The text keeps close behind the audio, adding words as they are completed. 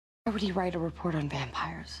Why would he write a report on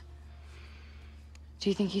vampires? Do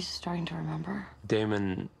you think he's starting to remember?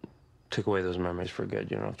 Damon took away those memories for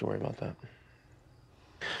good. You don't have to worry about that.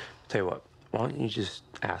 Tell you what, why don't you just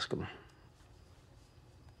ask him?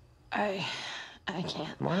 I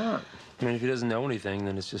can't. Why not? I mean, if he doesn't know anything,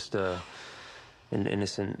 then it's just an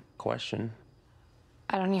innocent question.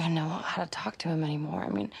 I don't even know how to talk to him anymore. I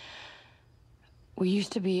mean, we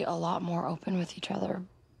used to be a lot more open with each other.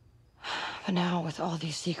 But now, with all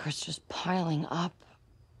these secrets just piling up,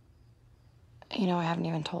 you know, I haven't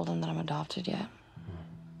even told him that I'm adopted yet.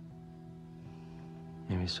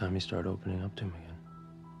 Maybe it's time you start opening up to him again.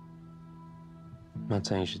 I'm not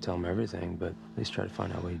saying you should tell him everything, but at least try to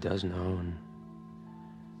find out what he does know and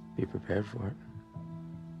be prepared for it.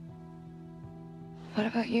 What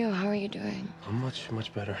about you? How are you doing? I'm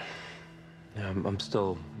much better. Yeah, I'm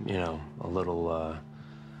still, you know, a little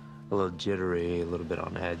jittery, a little bit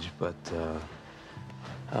on edge, but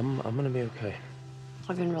I'm gonna be okay.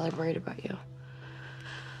 I've been really worried about you.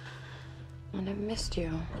 And I've missed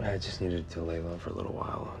you. I just needed to lay low for a little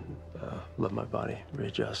while and let my body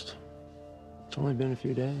readjust. It's only been a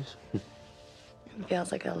few days. It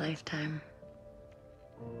feels like a lifetime.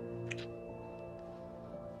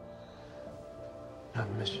 I've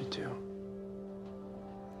missed you too.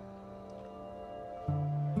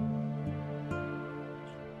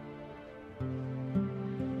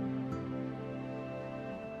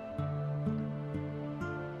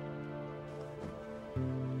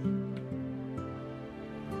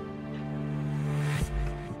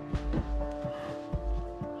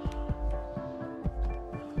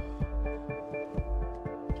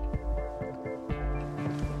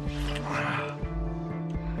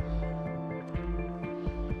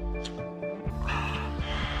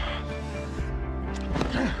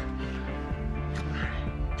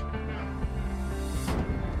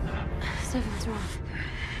 Stefan, what's wrong?